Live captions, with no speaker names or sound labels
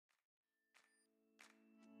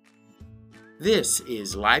This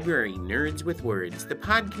is Library Nerds with Words, the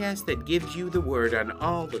podcast that gives you the word on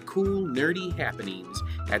all the cool, nerdy happenings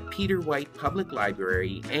at Peter White Public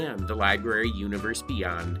Library and the library universe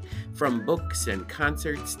beyond. From books and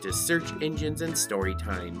concerts to search engines and story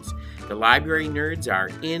times, the Library Nerds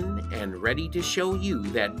are in and ready to show you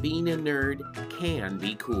that being a nerd can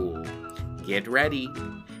be cool. Get ready,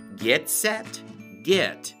 get set,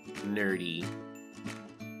 get nerdy.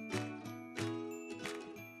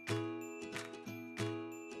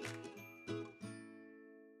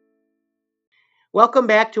 Welcome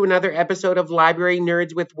back to another episode of Library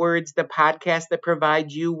Nerds with Words, the podcast that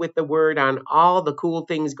provides you with the word on all the cool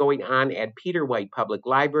things going on at Peter White Public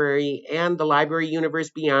Library and the library universe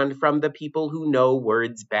beyond from the people who know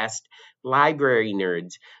words best, Library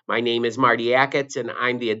Nerds. My name is Marty Acketts, and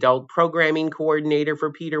I'm the Adult Programming Coordinator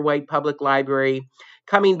for Peter White Public Library.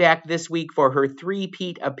 Coming back this week for her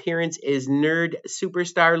three-peat appearance is nerd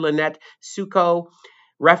superstar Lynette Succo,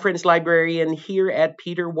 reference librarian here at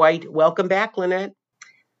Peter White. Welcome back, Lynette.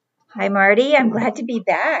 Hi, Marty. I'm glad to be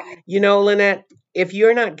back. You know, Lynette, if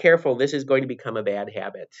you're not careful, this is going to become a bad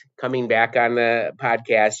habit. Coming back on the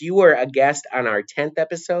podcast, you were a guest on our 10th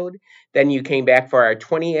episode, then you came back for our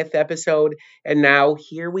 20th episode, and now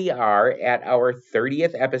here we are at our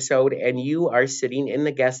 30th episode, and you are sitting in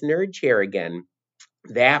the guest nerd chair again.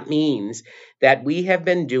 That means that we have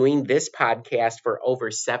been doing this podcast for over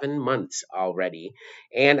 7 months already,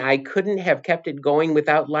 and I couldn't have kept it going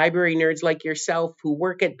without library nerds like yourself who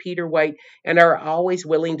work at Peter White and are always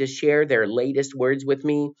willing to share their latest words with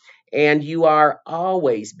me. And you are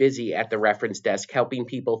always busy at the reference desk helping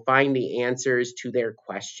people find the answers to their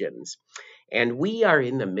questions. And we are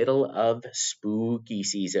in the middle of spooky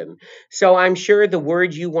season, so I'm sure the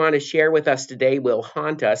words you want to share with us today will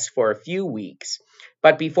haunt us for a few weeks.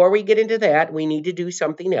 But before we get into that, we need to do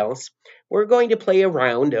something else. We're going to play a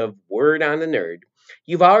round of Word on the Nerd.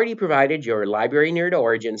 You've already provided your library nerd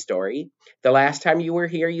origin story. The last time you were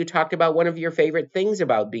here, you talked about one of your favorite things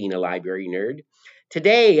about being a library nerd.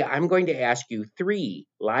 Today, I'm going to ask you 3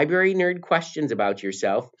 library nerd questions about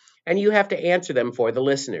yourself, and you have to answer them for the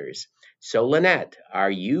listeners. So, Lynette, are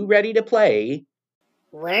you ready to play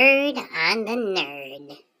Word on the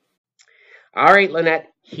Nerd? All right, Lynette,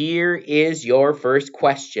 here is your first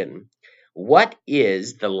question. What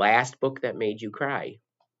is the last book that made you cry?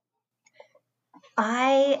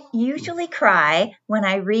 I usually cry when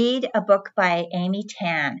I read a book by Amy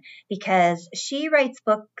Tan because she writes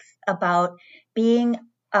books about being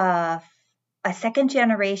a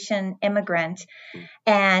second-generation immigrant,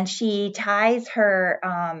 and she ties her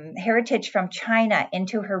heritage from China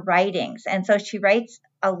into her writings. And so she writes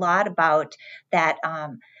a lot about that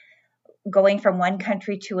going from one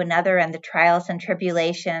country to another and the trials and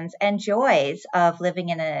tribulations and joys of living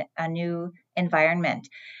in a new environment.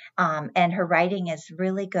 And her writing is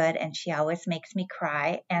really good, and she always makes me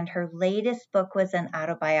cry. And her latest book was an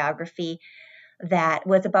autobiography that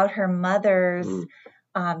was about her mother's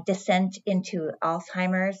descent into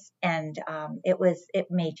Alzheimer's, and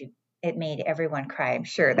it made everyone cry. I'm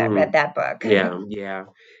sure that read that book.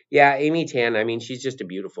 Yeah. Amy Tan. I mean, she's just a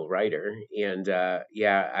beautiful writer, and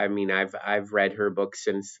I mean, I've read her books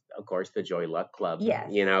since, of course, the Joy Luck Club. Yes,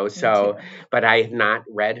 you know. me So, too. but I have not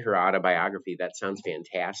read her autobiography. That sounds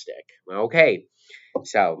fantastic. Okay,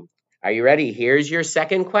 so are you ready? Here's your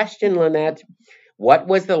second question, Lynette. What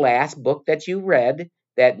was the last book that you read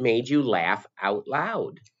that made you laugh out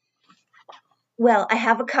loud? Well, I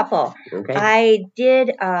have a couple. Okay. I did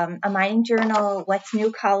a Mining Journal What's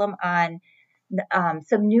New column on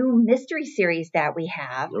some new mystery series that we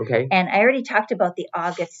have. Okay. And I already talked about the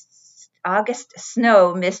August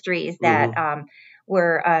Snow mysteries that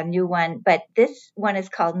were a new one. But this one is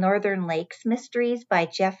called Northern Lakes Mysteries by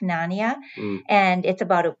Jeff Nania. And it's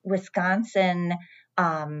about a Wisconsin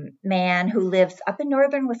man who lives up in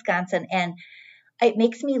northern Wisconsin. And it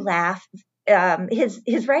makes me laugh.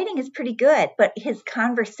 His writing is pretty good, but his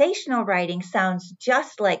conversational writing sounds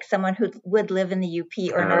just like someone who would live in the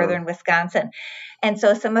UP or northern Wisconsin. And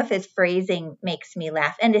so some of his phrasing makes me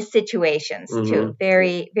laugh, and his situations too.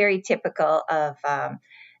 Very, very typical of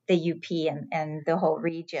the UP and the whole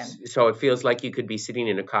region. So it feels like you could be sitting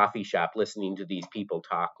in a coffee shop listening to these people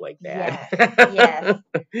talk like that. Yes.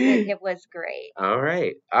 It was great. All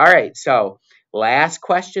right. So last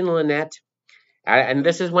question, Lynette. And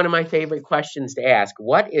this is one of my favorite questions to ask.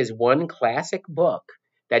 What is one classic book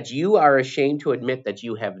that you are ashamed to admit that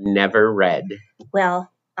you have never read?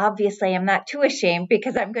 Well, obviously, I'm not too ashamed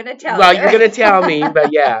because I'm going to tell you. Well, you're going to tell me,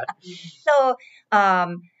 but yeah. So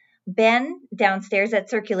Ben downstairs at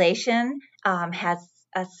Circulation has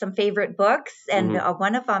some favorite books, and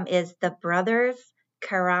one of them is The Brothers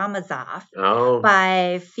Karamazov Oh,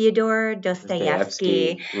 by Fyodor Dostoevsky.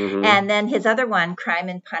 Dostoevsky. Mhm. And then his other one, Crime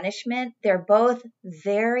and Punishment. They're both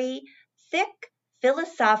very thick,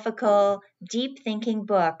 philosophical, deep thinking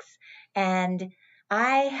books. And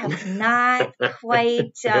I have not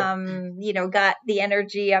quite, got the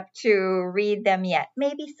energy up to read them yet.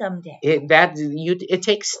 Maybe someday. It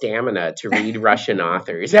takes stamina to read Russian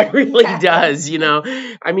authors. It really Yeah. does.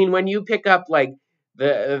 I mean, when you pick up like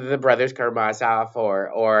the Brothers Karamazov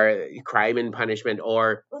or Crime and Punishment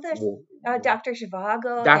or Well, there's Dr.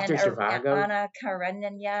 Zhivago Dr. and Zhivago. Anna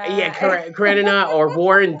Karenina. Yeah, Karenina or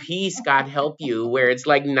War and Peace, God help you, where it's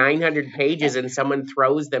like 900 pages and someone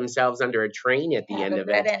throws themselves under a train at the end Haven't of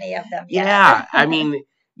read it. any of them yet. Yeah, I mean,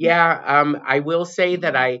 I will say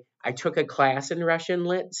that I took a class in Russian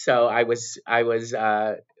lit, so I was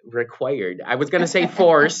required. I was going to say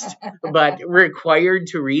forced, but required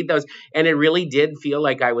to read those, and it really did feel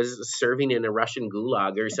like I was serving in a Russian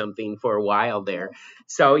gulag or something for a while there.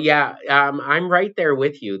 So yeah, I'm right there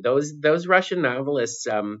with you. Those Russian novelists,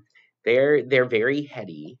 they're very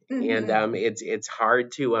heady, and it's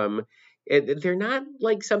hard to they're not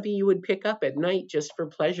like something you would pick up at night just for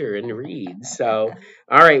pleasure and read. So,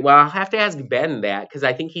 all right. Well, I'll have to ask Ben that because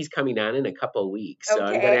I think he's coming on in a couple of weeks. So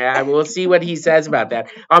Okay. I will see what he says about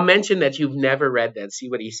that. I'll mention that you've never read that. See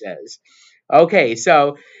what he says. Okay,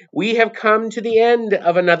 so we have come to the end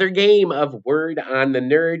of another game of Word on the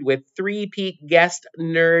Nerd with three-peat guest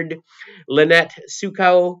nerd Lynette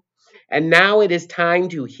Suko. And now it is time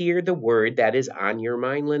to hear the word that is on your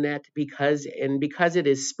mind, Lynette, because it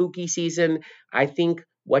is spooky season, I think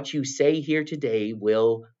what you say here today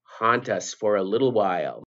will haunt us for a little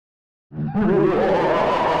while.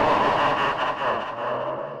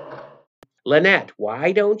 Lynette,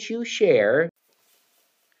 why don't you share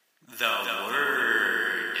the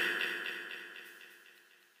word?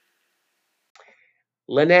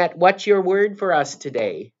 Lynette, what's your word for us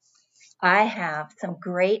today? I have some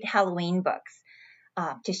great Halloween books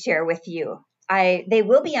to share with you. They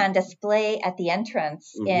will be on display at the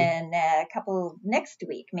entrance in a couple next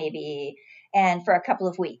week, maybe, and for a couple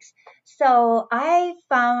of weeks. So I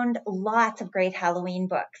found lots of great Halloween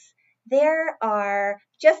books. There are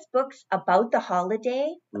just books about the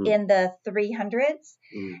holiday in the 300s,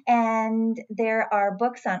 and there are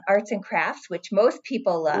books on arts and crafts, which most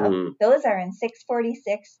people love. Those are in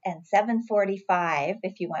 646 and 745,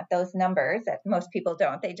 if you want those numbers that most people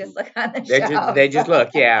don't. They just look on the shelf. They just look,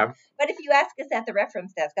 yeah. But if you ask us at the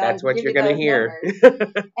reference desk, that's what you're going to hear.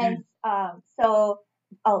 And so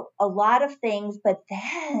a lot of things, but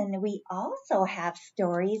then we also have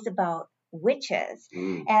stories about witches,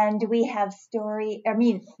 and we have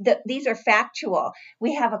these are factual.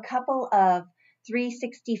 We have a couple of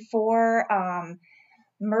 364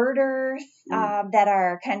 murders that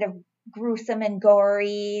are kind of gruesome and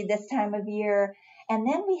gory this time of year, and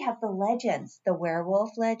then we have the legends, the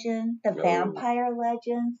werewolf legend, the vampire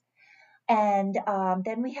legends. And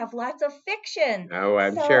then we have lots of fiction. Oh,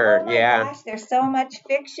 I'm sure. Oh my gosh, there's so much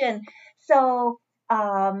fiction. So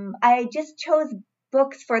I just chose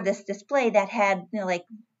books for this display that had, like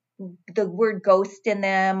the word ghost in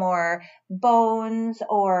them, or bones,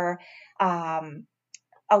 or a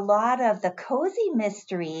lot of the cozy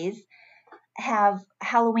mysteries have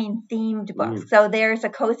Halloween themed books. So there's a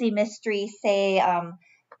cozy mystery, say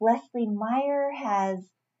Leslie Meyer has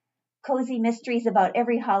cozy mysteries about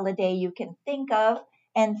every holiday you can think of.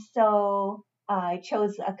 And so I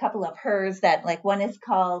chose a couple of hers that, like, one is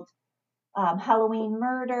called Halloween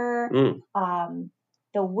Murder,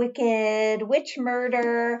 The Wicked Witch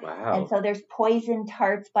Murder. Wow. And so there's Poison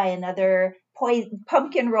Tarts by another,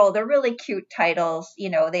 Pumpkin Roll. They're really cute titles.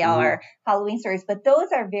 They all are Halloween stories, but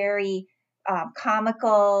those are very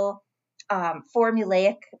comical,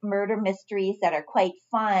 formulaic murder mysteries that are quite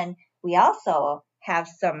fun. We also have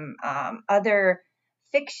some other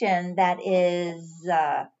fiction that is,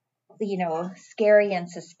 scary and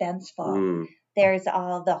suspenseful. There's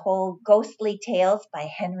the whole Ghostly Tales by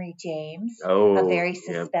Henry James, a very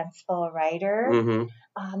suspenseful writer.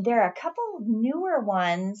 There are a couple newer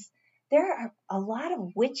ones. There are a lot of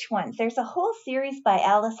witch ones. There's a whole series by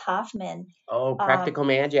Alice Hoffman. Oh, Practical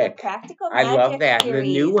Magic. The Practical Magic I love that. Series.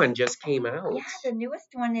 The new one just came out. Yeah, the newest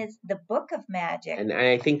one is The Book of Magic. And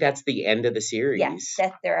I think that's the end of the series.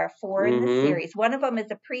 Yes, there are 4 in the series. One of them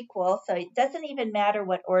is a prequel, so it doesn't even matter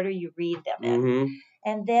what order you read them in.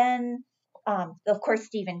 And then, of course,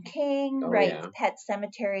 Stephen King writes Pet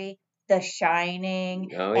Sematary, The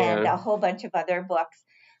Shining, and a whole bunch of other books.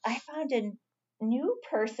 I found a new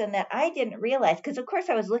person that I didn't realize, because of course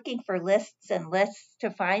I was looking for lists and lists to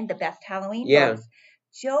find the best Halloween books.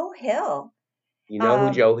 Joe Hill. You know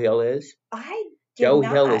who Joe Hill is? I did Joe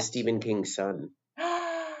not. Hill is Stephen King's son.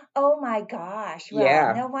 Oh my gosh. Well,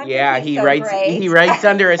 Yeah, no wonder yeah, he's so great. he writes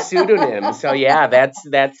under a pseudonym. So yeah, that's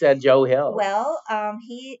Joe Hill. Well,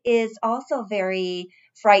 he is also very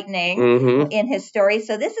frightening Mm-hmm. in his stories.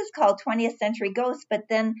 So this is called 20th Century Ghosts, but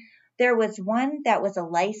then there was one that was a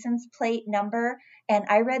license plate number, and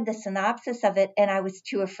I read the synopsis of it, and I was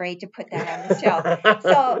too afraid to put that on the shelf.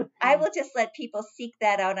 So I will just let people seek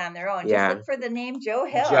that out on their own. Yeah. Just look for the name Joe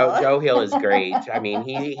Hill. Joe Hill is great. I mean,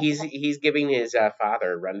 he's giving his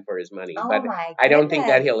father a run for his money, Oh but my I don't think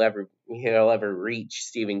that goodness. he'll ever reach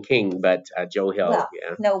Stephen King. But Joe Hill, Well,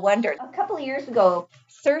 yeah. no wonder. A couple of years ago,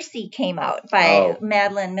 Circe came out by Oh.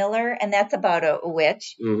 Madeline Miller, and that's about a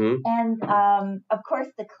witch. Mm-hmm. And of course,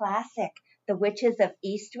 the classic, The Witches of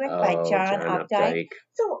Eastwick by John Updike.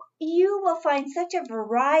 So you will find such a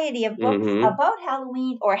variety of books Mhm. about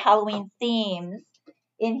Halloween or Halloween themes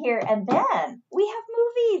in here. And then we have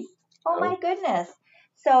movies. Oh my goodness.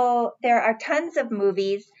 So there are tons of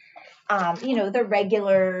movies. The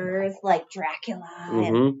regulars like Dracula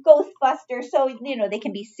and Ghostbusters. So, they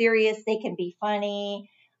can be serious, they can be funny.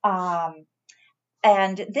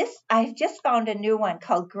 And this, I just found a new one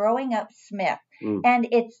called Growing Up Smith. And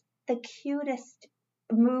it's the cutest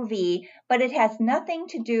movie, but it has nothing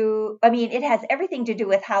to do, it has everything to do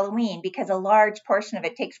with Halloween because a large portion of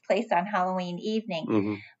it takes place on Halloween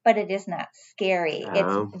evening, but it is not scary. Oh.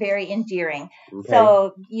 It's very endearing. Okay.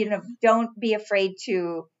 So, don't be afraid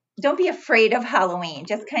of Halloween.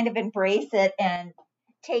 Just kind of embrace it and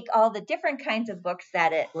take all the different kinds of books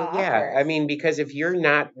that it offers. Yeah, I mean, because if you're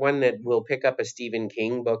not one that will pick up a Stephen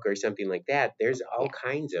King book or something like that, there's all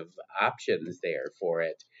kinds of options there for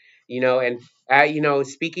it. And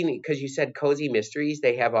speaking, because you said cozy mysteries,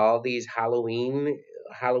 they have all these Halloween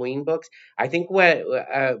books. I think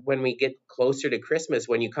when we get closer to Christmas,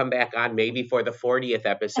 when you come back on, maybe for the 40th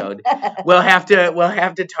episode, we'll have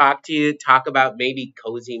to talk about maybe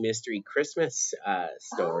cozy mystery Christmas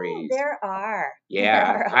stories. Oh, there are.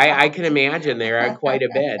 Yeah, There I are. can imagine there are quite a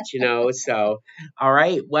bit, So, all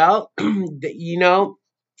right. Well,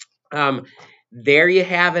 there you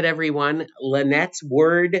have it, everyone. Lynette's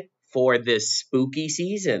word for this spooky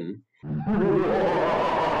season.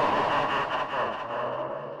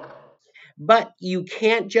 But you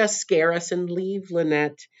can't just scare us and leave,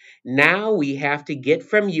 Lynette. Now we have to get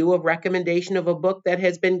from you a recommendation of a book that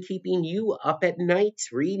has been keeping you up at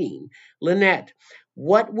nights reading. Lynette,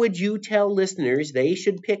 what would you tell listeners they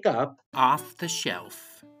should pick up off the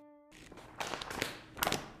shelf?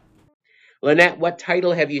 Lynette, what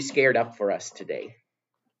title have you scared up for us today?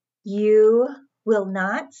 You will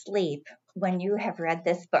not sleep when you have read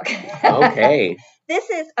this book. Okay. This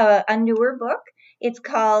is a newer book. It's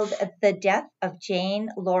called The Death of Jane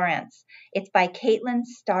Lawrence. It's by Caitlin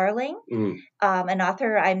Starling, an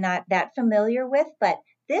author I'm not that familiar with, but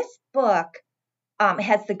this book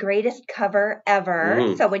has the greatest cover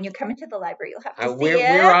ever. So when you come into the library, you'll have to see it.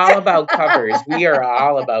 We're all about covers. We are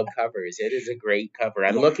all about covers. It is a great cover.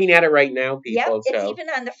 I'm looking at it right now, people. Yep, it's even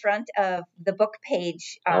on the front of the book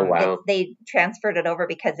page. Oh, wow. They transferred it over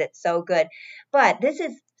because it's so good. But this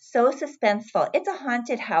is so suspenseful. It's a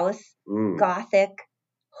haunted house, gothic,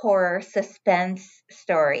 horror, suspense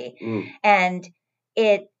story. And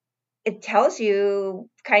it tells you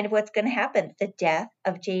kind of what's going to happen, the death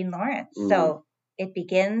of Jane Lawrence. So it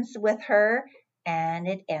begins with her and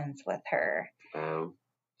it ends with her. Wow.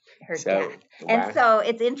 Her death. And so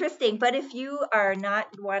it's interesting. But if you are not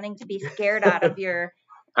wanting to be scared out of your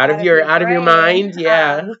out of your mind,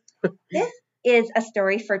 yeah. This is a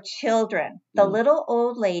story for children. The little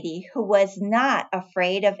old lady who was not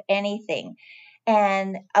afraid of anything.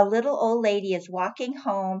 And a little old lady is walking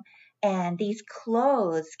home, and these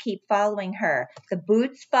clothes keep following her. The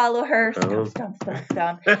boots follow her, stomp, stomp, stomp,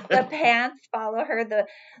 stomp. The pants follow her.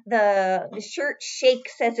 The shirt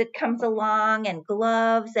shakes as it comes along, and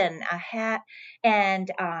gloves and a hat.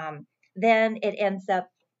 And then it ends up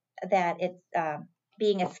that it's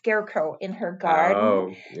being a scarecrow in her garden.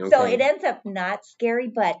 Oh, okay. So it ends up not scary,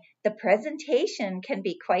 but the presentation can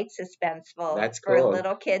be quite suspenseful. That's for cool.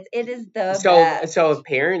 Little kids. It is the best. So if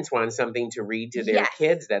parents want something to read to their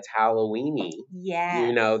kids that's Halloween-y,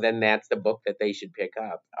 then that's the book that they should pick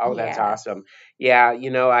up. Oh, that's awesome. Yeah,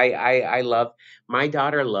 I love, my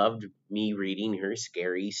daughter loved me reading her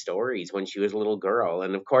scary stories when she was a little girl.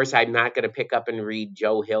 And of course, I'm not going to pick up and read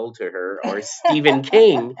Joe Hill to her or Stephen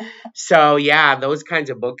King. So yeah, those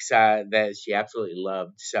kinds of books that she absolutely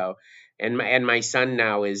loved. So, and my son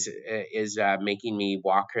now is making me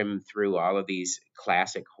walk him through all of these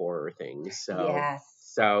classic horror things. So yes.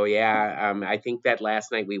 So yeah, I think that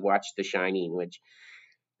last night we watched The Shining, which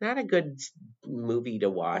not a good movie to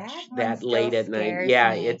watch That one that still late at night. scares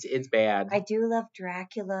Yeah, me. it's bad. I do love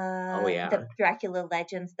Dracula, Oh, yeah. the Dracula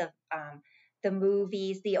Legends, the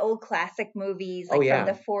movies, the old classic movies, Oh, like from yeah.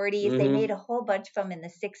 the 40s. They Mhm. made a whole bunch of them in the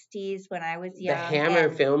 60s when I was The young. Hammer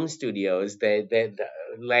and Film Studios, there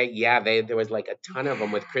was like a ton of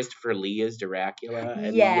them with Christopher Lee as Dracula.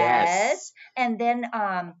 And yes. And then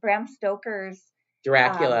Bram Stoker's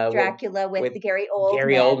Dracula Dracula with Gary Oldman.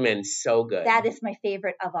 Gary Oldman, so good. That is my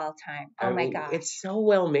favorite of all time. Oh my gosh. It's so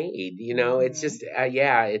well made, you know. It's Mhm. just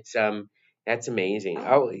it's that's amazing.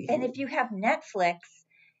 Oh, And if you have Netflix,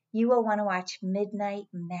 you will want to watch Midnight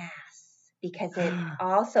Mass because it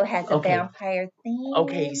also has a Okay. vampire theme.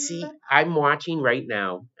 Okay, see, I'm watching right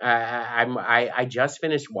now. I just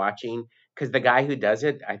finished watching because the guy who does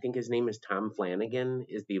it, I think his name is Tom Flanagan,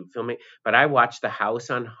 is the filmmaker. But I watched The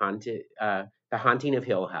Haunting of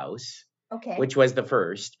Hill House, Okay. which was the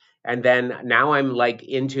first, and then now I'm like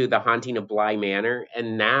into The Haunting of Bly Manor,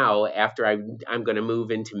 and now after I'm going to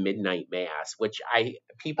move into Midnight Mass, which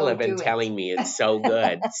people have been telling me it's so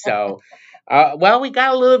good. So. Well, we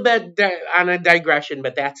got a little bit on a digression,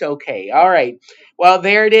 but that's okay. All right. Well,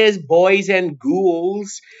 there it is, boys and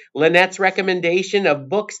ghouls. Lynette's recommendation of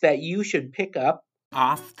books that you should pick up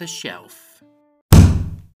off the shelf.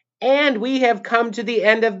 And we have come to the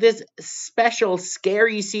end of this special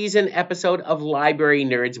scary season episode of Library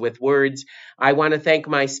Nerds with Words. I want to thank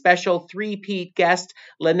my special three-peat guest,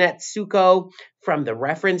 Lynette Suko, from the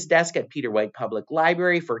reference desk at Peter White Public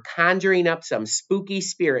Library, for conjuring up some spooky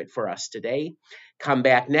spirit for us today. Come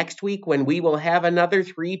back next week when we will have another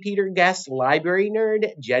three-peater guest, library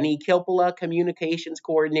nerd, Jenny Kilpula, communications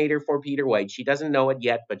coordinator for Peter White. She doesn't know it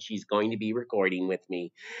yet, but she's going to be recording with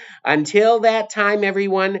me. Until that time,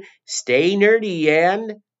 everyone, stay nerdy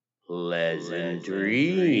and pleasant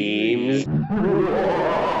dreams.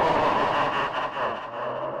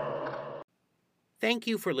 Thank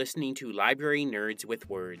you for listening to Library Nerds with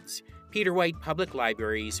Words, Peter White Public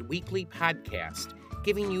Library's weekly podcast,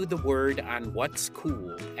 giving you the word on what's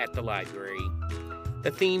cool at the library.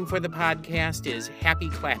 The theme for the podcast is Happy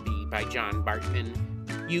Clappy by John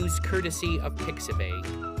Bartman, used courtesy of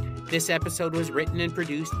Pixabay. This episode was written and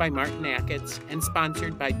produced by Martin Acketts and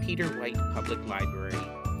sponsored by Peter White Public Library.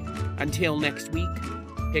 Until next week,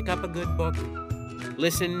 pick up a good book,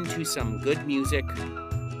 listen to some good music,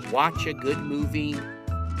 watch a good movie,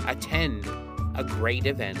 attend a great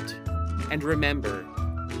event, and remember,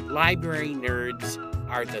 library nerds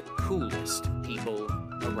are the coolest people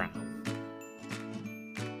around.